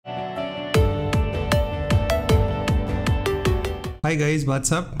Hi guys,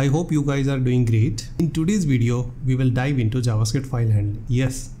 what's up? I hope you guys are doing great. In today's video, we will dive into JavaScript file handling.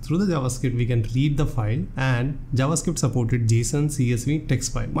 Yes, through the JavaScript, we can read the file and JavaScript supported JSON, CSV,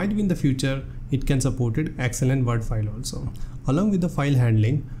 text file. Might be in the future, it can supported Excel and Word file also. Along with the file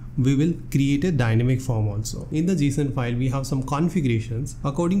handling, we will create a dynamic form also. In the JSON file, we have some configurations.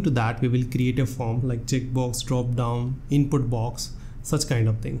 According to that, we will create a form like checkbox, drop down, input box, such kind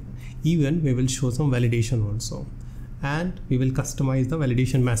of thing. Even we will show some validation also. And we will customize the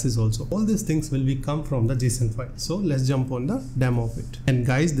validation message also. All these things will be come from the JSON file. So let's jump on the demo of it. And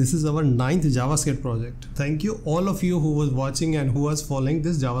guys, this is our 9th JavaScript project. Thank you all of you who was watching and who was following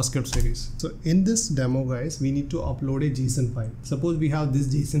this JavaScript series. So in this demo guys, we need to upload a JSON file. Suppose we have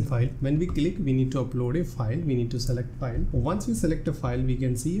this JSON file. When we click, we need to upload a file. We need to select file. Once we select a file, we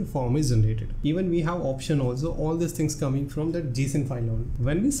can see a form is generated. Even we have option also, all these things coming from the JSON file only.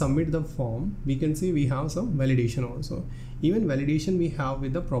 When we submit the form, we can see we have some validation also. Even validation we have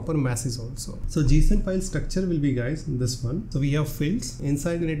with the proper message also. So JSON file structure will be guys this one. So we have fields,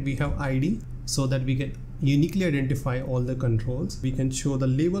 inside in it we have ID, so that we can uniquely identify all the controls. We can show the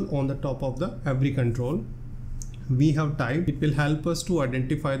label on the top of the every control. We have type, it will help us to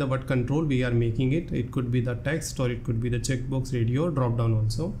identify the what control we are making it. It could be the text or it could be the checkbox, radio, drop down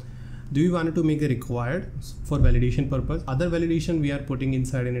also. Do we want to make a required for validation purpose? Other validation we are putting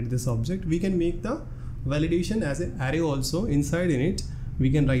inside in it this object. We can make the validation as an array also. Inside in it we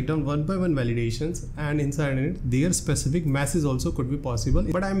can write down one by one validations, and inside in it their specific message also could be possible,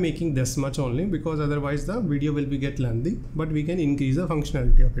 but I'm making this much only because otherwise the video will be get lengthy. But we can increase the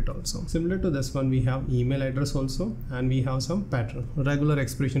functionality of it also. Similar to this one, we have email address also, and we have some pattern, regular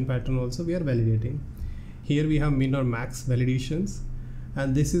expression pattern also we are validating. Here we have min or max validations,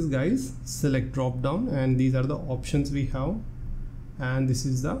 and this is guys select drop down, and these are the options we have, and this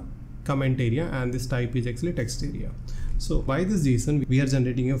is the comment area, and this type is actually text area. So by this JSON we are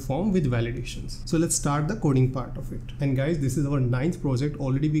generating a form with validations. So let's start the coding part of it. And guys, this is our 9th project.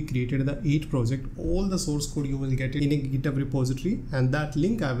 Already we created the 8th project. All the source code you will get it in a GitHub repository, and that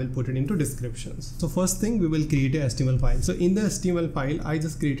link I will put it into descriptions. So first thing, we will create a HTML file. So in the HTML file, I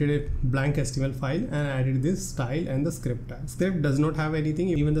just created a blank HTML file and added this style and the script tag. Script does not have anything,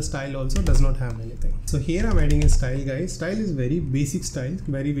 even the style also does not have anything. So here I'm adding a style guys. Style is very basic style,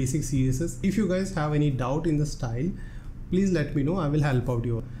 very basic CSS. If you guys have any doubt in the style, please let me know, I will help out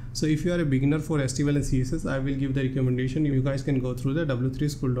you. So if you are a beginner for HTML and CSS, I will give the recommendation. You guys can go through the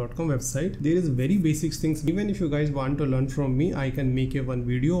w3school.com website. There is very basic things. Even if you guys want to learn from me, I can make a one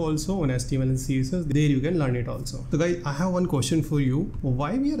video also on HTML and CSS. There you can learn it also. So guys, I have one question for you.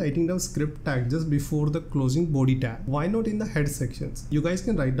 Why we are writing down script tag just before the closing body tag? Why not in the head sections? You guys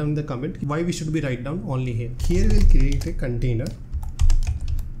can write down in the comment why we should be write down only here. Here we'll create a container,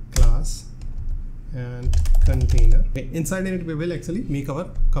 class, and container. Okay, inside it we will actually make our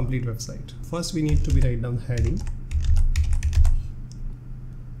complete website. First we need to be write down heading.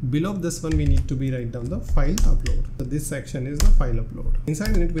 Below this one we need to be write down the file upload. So this section is the file upload.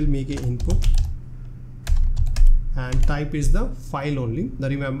 Inside it will make a input, and type is the file only. Now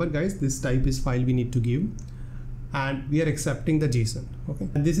remember guys, this type is file we need to give, and we are accepting the JSON. Okay,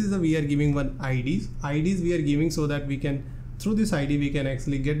 and this is the we are giving one IDs we are giving so that we can, through this ID we can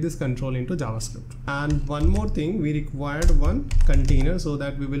actually get this control into JavaScript. And one more thing, we required one container so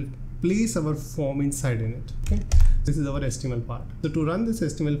that we will place our form inside in it. Okay, this is our HTML part. So to run this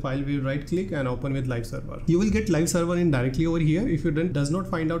HTML file, we right click and open with live server. You will get live server in directly over here. If you does not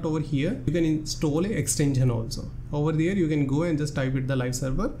find out over here, you can install an extension also. Over there you can go and just type it the live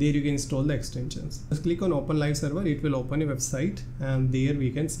server. There you can install the extensions. Just click on open live server, it will open a website, and there we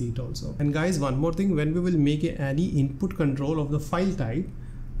can see it also. And guys, one more thing, when we will make any input control of the file type,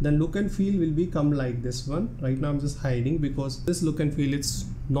 then look and feel will become like this one. Right now I'm just hiding because this look and feel it's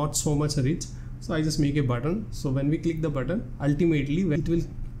not so much rich. So I just make a button. So when we click the button, ultimately it will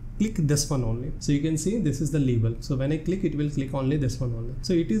click this one only. So you can see this is the label. So when I click, it will click only this one only.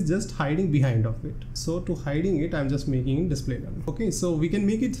 So it is just hiding behind of it. So to hiding it, I'm just making it display none. Okay, so we can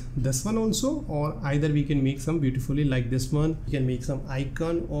make it this one also, or either we can make some beautifully like this one. We can make some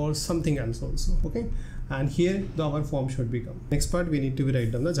icon or something else also. Okay, and here our form should become. Next part, we need to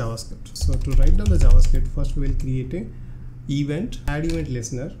write down the JavaScript. So to write down the JavaScript, first we will create a event, add event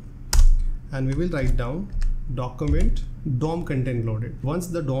listener, and we will write down document DOM content loaded. Once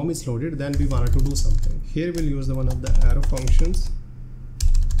the DOM is loaded, then we wanted to do something. Here we'll use the one of the arrow functions.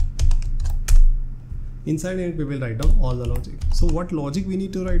 Inside it we will write down all the logic. So what logic we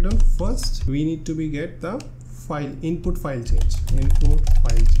need to write down? First we need to get the file input file change.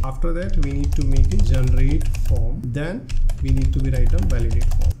 After that we need to make a generate form. Then we need to write down validate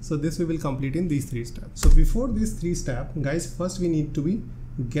form. So this we will complete in these 3 steps. So before these 3 steps, guys, first we need to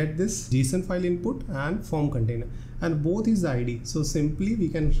get this JSON file input and form container, and both is the ID. So simply we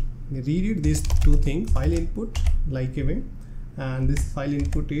can read it these 2 things, file input like a way, and this file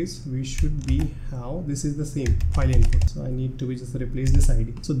input is we should be how this is the same file input. So I need to just replace this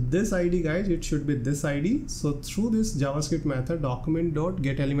ID. So this ID, guys, it should be this ID. So through this JavaScript method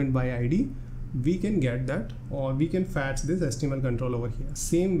document.getElementById, we can get that, or we can fetch this HTML control over here.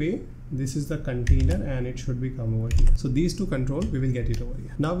 Same way, this is the container and it should be come over here. So these 2 control, we will get it over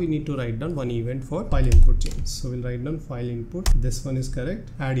here. Now we need to write down one event for file input change. So we'll write down file input. This one is correct.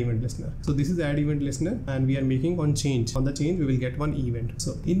 Add event listener. So this is add event listener, and we are making one change. On the change, we will get one event.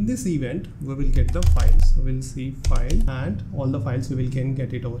 So in this event, we will get the files. So we'll see file, and all the files we can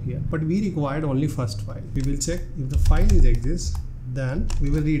get it over here. But we required only first file. We will check if the file is exists, then we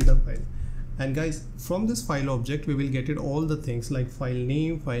will read the file. And guys, from this file object, we will get it all the things like file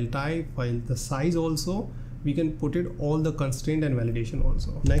name, file type, file the size also. We can put it all the constraint and validation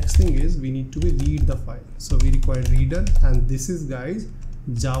also. Next thing is we need to read the file. So we require reader, and this is, guys,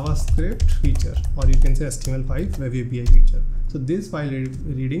 JavaScript feature, or you can say HTML5 Web API feature. So this file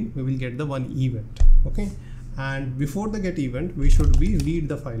reading, we will get the one event. Okay, and before the get event, we should read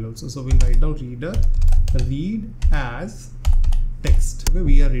the file also. So we'll write down reader read as text. Okay,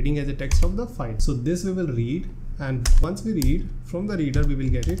 we are reading as a text of the file. So this we will read, and once we read from the reader, we will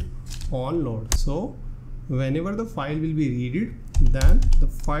get it on load. So whenever the file will be read, then the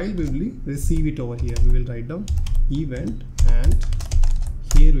file will receive it over here. We will write down event, and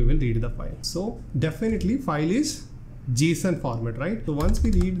here we will read the file. So definitely file is JSON format, right? So once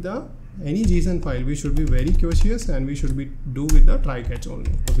we read any JSON file, we should be very cautious, and we should do with the try catch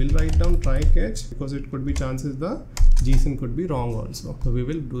only. So we'll write down try catch, because it could be chances the JSON could be wrong also. So we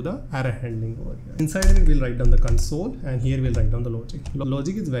will do the error handling over here. Inside it, we'll write down the console, and here we'll write down the logic.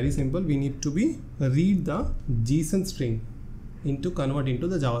 Logic is very simple. We need to read the JSON string convert into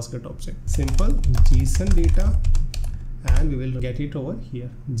the JavaScript object. Simple JSON data, and we will get it over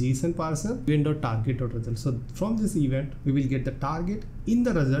here. JSON parser event.target.result. So from this event, we will get the target. In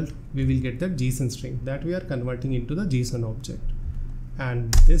the result, we will get the JSON string that we are converting into the JSON object.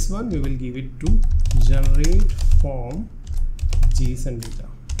 And this one, we will give it to generate form JSON data.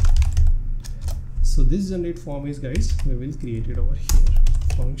 So this generate form is, guys, we will create it over here.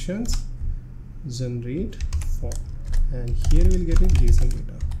 Functions generate form, and here we will get it JSON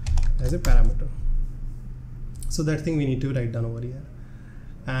data as a parameter. So that thing we need to write down over here.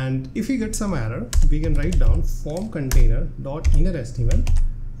 And if we get some error, we can write down form container dot inner HTML.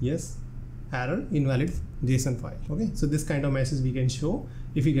 Yes, error, invalid JSON file. Okay, so this kind of message we can show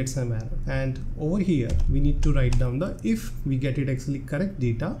if we get some error. And over here, we need to write down if we get it actually correct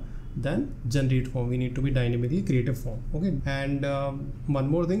data, then generate form. We need to be dynamically create a form. Okay, and one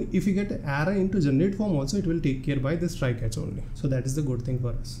more thing, if we get error into generate form also, it will take care by this try catch only. So that is the good thing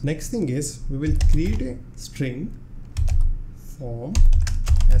for us. Next thing is we will create a string form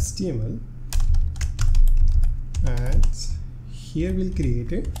HTML, and here we'll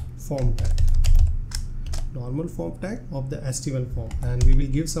create a form tag, normal form tag of the HTML form, and we will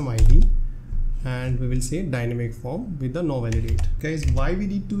give some ID, and we will say dynamic form with the no validate. Guys, why we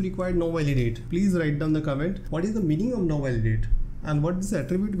need to require no validate? Please write down the comment. What is the meaning of no validate, and what this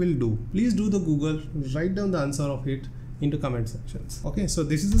attribute will do? Please do the Google, write down the answer of it into comment sections. Okay, so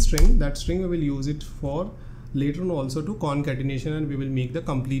this is a string. That string we will use it for later on also to concatenation, and we will make the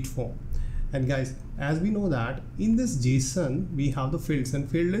complete form. And guys, as we know that in this JSON we have the fields, and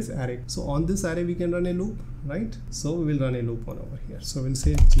field is array. So on this array we can run a loop, right? So we will run a loop on over here. So we'll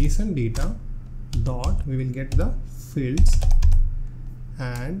say JSON data dot, we will get the fields,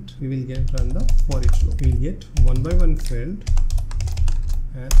 and we will run the for each loop. We will get one by one field,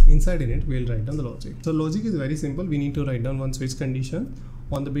 and inside in it we will write down the logic. So logic is very simple. We need to write down one switch condition.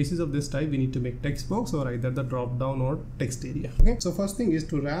 On the basis of this type, we need to make text box or either the drop down or text area. Okay, so first thing is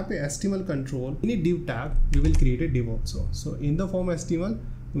to wrap a HTML control in a div tag. We will create a div also. So in the form HTML,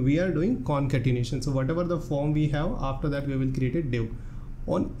 we are doing concatenation. So whatever the form we have, after that we will create a div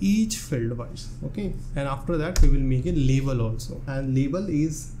on each field wise. Okay, and after that we will make a label also, and label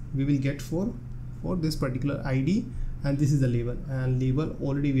is we will get for this particular ID, and this is the label, and label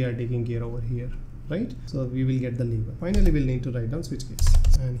already we are taking care over here, right? So we will get the label. Finally, we'll need to write down switch case,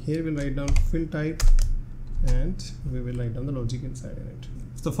 and here we'll write down field type, and we will write down the logic inside in it.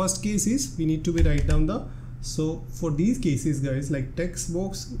 So the first case is we need to write down the, so for these cases, guys, like text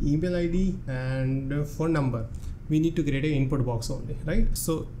box, email ID, and phone number, we need to create an input box only, right?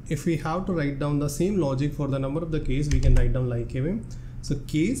 So if we have to write down the same logic for the number of the case, we can write down like a So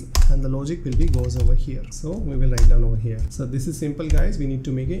case and the logic will be goes over here. So we will write down over here. So this is simple guys. We need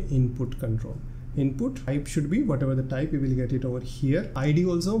to make an input control. Input type should be whatever the type, we will get it over here. ID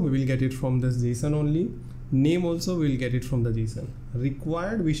also we will get it from this JSON only. Name also we will get it from the JSON.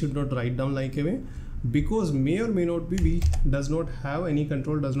 Required we should not write down like a way, because may or may not be we does not have any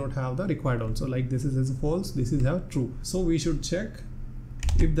control, does not have the required also. Like this is as false, this is have true. So we should check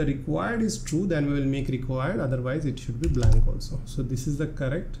if the required is true, then we will make required, otherwise it should be blank also. So this is the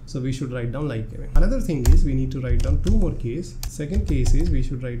correct. So we should write down like a way. Another thing is we need to write down two more case. Second case is we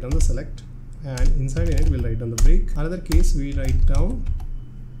should write down the select, and inside it we'll write down the break. Another case we write down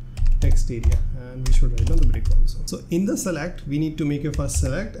text area, and we should write down the break also. So in the select we need to make a first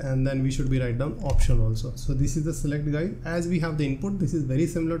select, and then we should be write down option also. So this is the select guys. As we have the input, this is very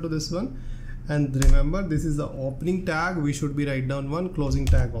similar to this one, and remember this is the opening tag, we should be write down one closing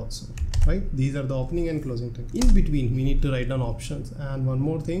tag also, right? These are the opening and closing tag. In between we need to write down options. And one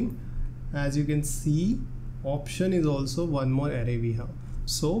more thing, as you can see, option is also one more array we have,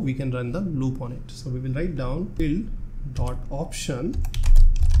 so we can run the loop on it. So we will write down build dot option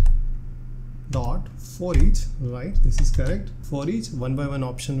dot for each, right? This is correct. For each one by one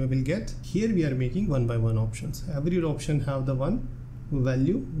option we will get. Here we are making one by one options. Every option have the one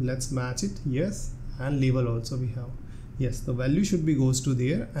value. Let's match it. Yes. And label also we have. Yes, the value should be goes to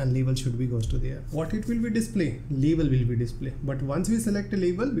there and label should be goes to there. What it will be display? Label will be display. But once we select a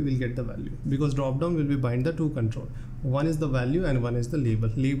label, we will get the value, because drop down will be bind the two control. One is the value and one is the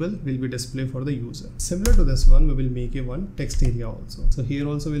label. Label will be display for the user. Similar to this one, we will make a one text area also. So here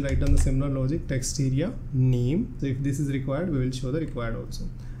also we'll write down the similar logic, text area name. So if this is required, we will show the required also.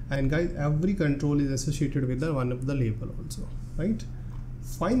 And guys, every control is associated with the one of the label also, right?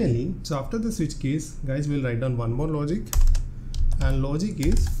 Finally, so after the switch case, guys, we'll write down one more logic, and logic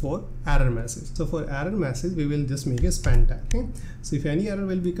is for error message. So for error message, we will just make a span tag. Okay? So if any error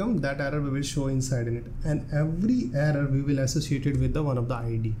will become, that error we will show inside in it, and every error we will associate it with the one of the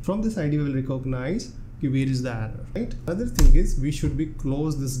ID. From this ID, we will recognize where is the error, right? Another thing is we should be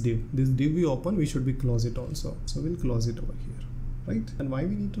close this div. This div we open, we should be close it also. So we'll close it over here, right? And why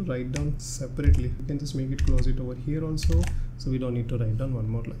we need to write down separately? We can just make it close it over here also. So we don't need to write down one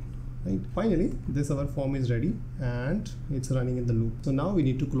more line, right? Finally, this our form is ready and it's running in the loop. So now we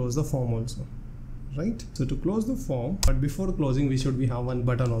need to close the form also, right? So to close the form, but before closing, we should have one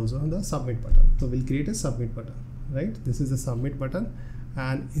button also, the submit button. So we'll create a submit button, right? This is the submit button,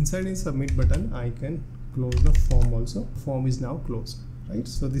 and inside a submit button, I can close the form also. Form is now closed, right?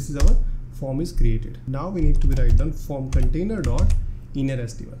 So this is our form is created. Now we need to be write down form container dot inner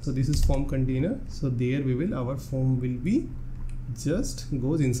st1. So this is form container. So there we will, our form will be just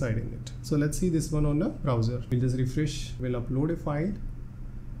goes inside in it. So let's see this one on the browser. We'll just refresh, we'll upload a file,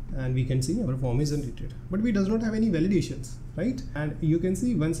 and we can see our form is generated, but we does not have any validations, right? And you can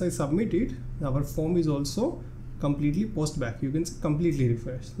see once I submit it, our form is also completely post back. You can see completely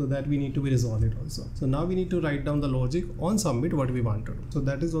refresh, so that we need to be resolve it also. So now we need to write down the logic on submit what we want to do. So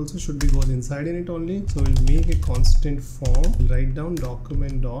that is also should be goes inside in it only. So we'll make a constant form, we'll write down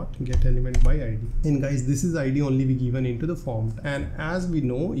document dot get element by ID. And guys, this is ID only we given into the form. And as we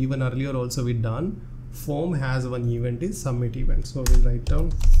know, even earlier also we done, form has one event is submit event. So we'll write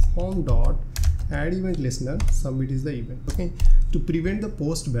down form dot add event listener, submit is the event. Okay, to prevent the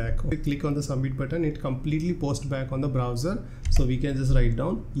post back, we click on the submit button, it completely post back on the browser. So we can just write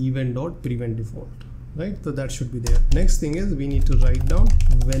down event dot prevent default, right? So that should be there. Next thing is we need to write down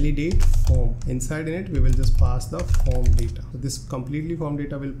validate form. Inside in it, we will just pass the form data. So this completely form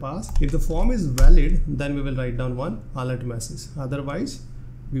data will pass. If the form is valid, then we will write down one alert message. Otherwise,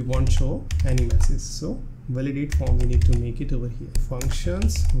 we won't show any message. So validate form, we need to make it over here.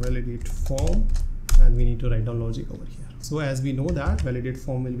 Functions validate form, and we need to write down logic over here. So as we know that validate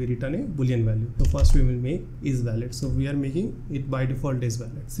form will be return a boolean value. So first we will make is valid. So we are making it by default is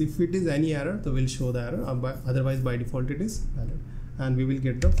valid. So if it is any error, so we'll show the error. Otherwise by default it is valid. And we will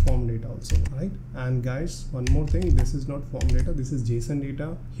get the form data also, right? And guys, one more thing, this is not form data, this is JSON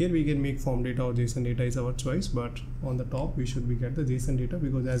data. Here we can make form data or JSON data is our choice, but on the top we should be get the JSON data,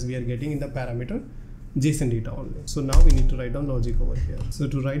 because as we are getting in the parameter JSON data only. So now we need to write down logic over here. So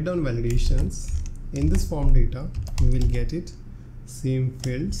to write down validations in this form data, we will get it same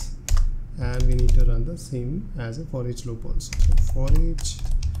fields, and we need to run the same as a for each loop also. So for each,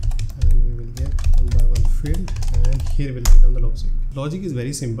 and we will get one by one field, and here we'll write down the logic. Logic is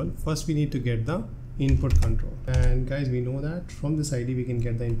very simple. First we need to get the input control, and guys, we know that from this ID we can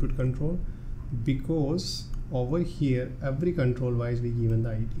get the input control, because over here every control wise we given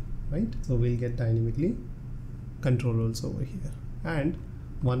the ID, right? So we'll get dynamically control also over here. And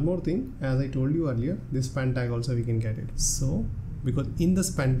one more thing, as I told you earlier, this span tag also we can get it. So because in the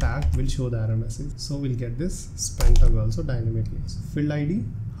span tag will show the error message. So we'll get this span tag also dynamically. So field ID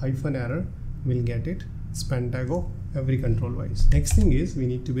 -error will get it span tag of every control wise. Next thing is we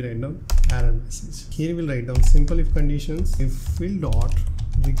need to be write down error message. Here we'll write down simple if conditions. If field dot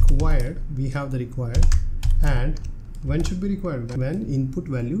required, we have the required, and when should be required? When input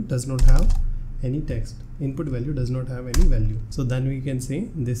value does not have any text. Input value does not have any value. So then we can say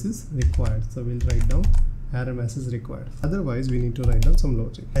this is required. So we'll write down error message required. Otherwise we need to write down some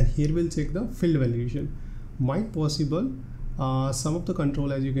logic, and here we'll check the field validation. Might possible some of the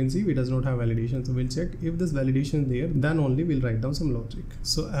control, as you can see, it does not have validation. So we'll check if this validation is there, then only we'll write down some logic.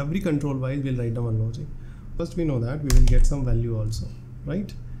 So every control wise we'll write down one logic. First we know that we will get some value also,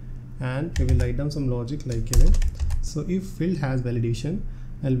 right? And we will write down some logic like given. So if field has validation,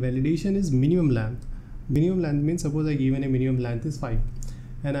 and validation is minimum length. Minimum length means suppose I given a minimum length is 5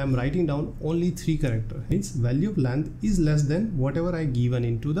 and I am writing down only 3 characters. Its value of length is less than whatever I given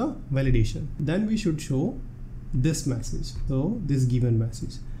into the validation. Then we should show this message. So this given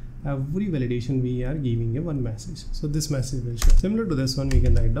message. Every validation we are giving a one message. So this message will show. Similar to this one, we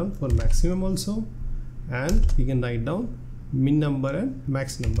can write down for maximum also, and we can write down min number and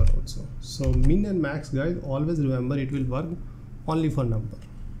max number also. So min and max, guys, always remember it will work only for number,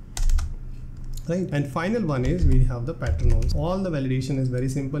 right? And final one is we have the pattern also. All the validation is very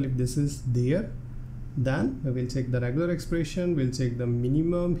simple. If this is there, then we will check the regular expression, we'll check the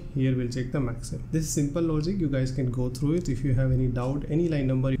minimum, here we'll check the maximum. This is simple logic, you guys can go through it. If you have any doubt, any line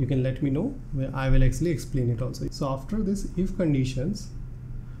number, you can let me know, where I will actually explain it also. So after this if conditions,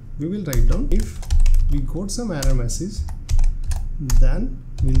 we will write down if we got some error message, then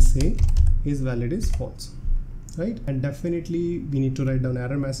we'll say is valid is false, right? And definitely we need to write down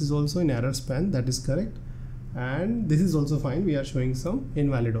error message also in error span, that is correct. And this is also fine, we are showing some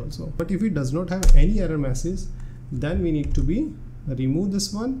invalid also. But if it does not have any error message, then we need to be remove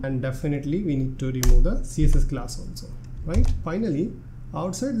this one, and definitely we need to remove the CSS class also, right? Finally,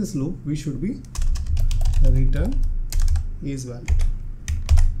 outside this loop we should be return is valid,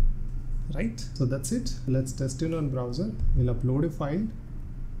 right? So that's it. Let's test it on browser. We'll upload a file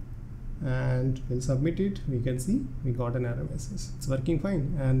and we'll submit it. We can see we got an error message, it's working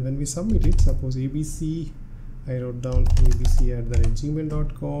fine. And when we submit it, suppose ABC, I wrote down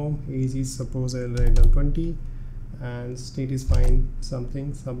abc@gmail.com, age is suppose I'll write down 20, and state is fine,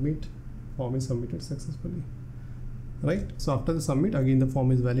 something, submit, form is submitted successfully, right? So after the submit, again the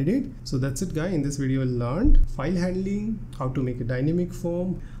form is validated. So that's it, guys. In this video we learned file handling, how to make a dynamic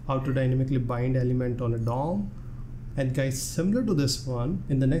form, how to dynamically bind element on a DOM. And guys, similar to this one,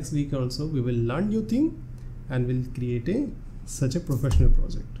 in the next week also we will learn new thing and we'll create such a professional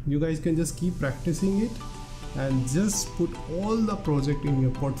project. You guys can just keep practicing it and just put all the project in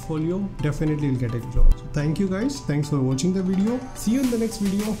your portfolio. Definitely you'll get a job. So thank you guys, thanks for watching the video. See you in the next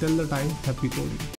video. Till the time, happy coding.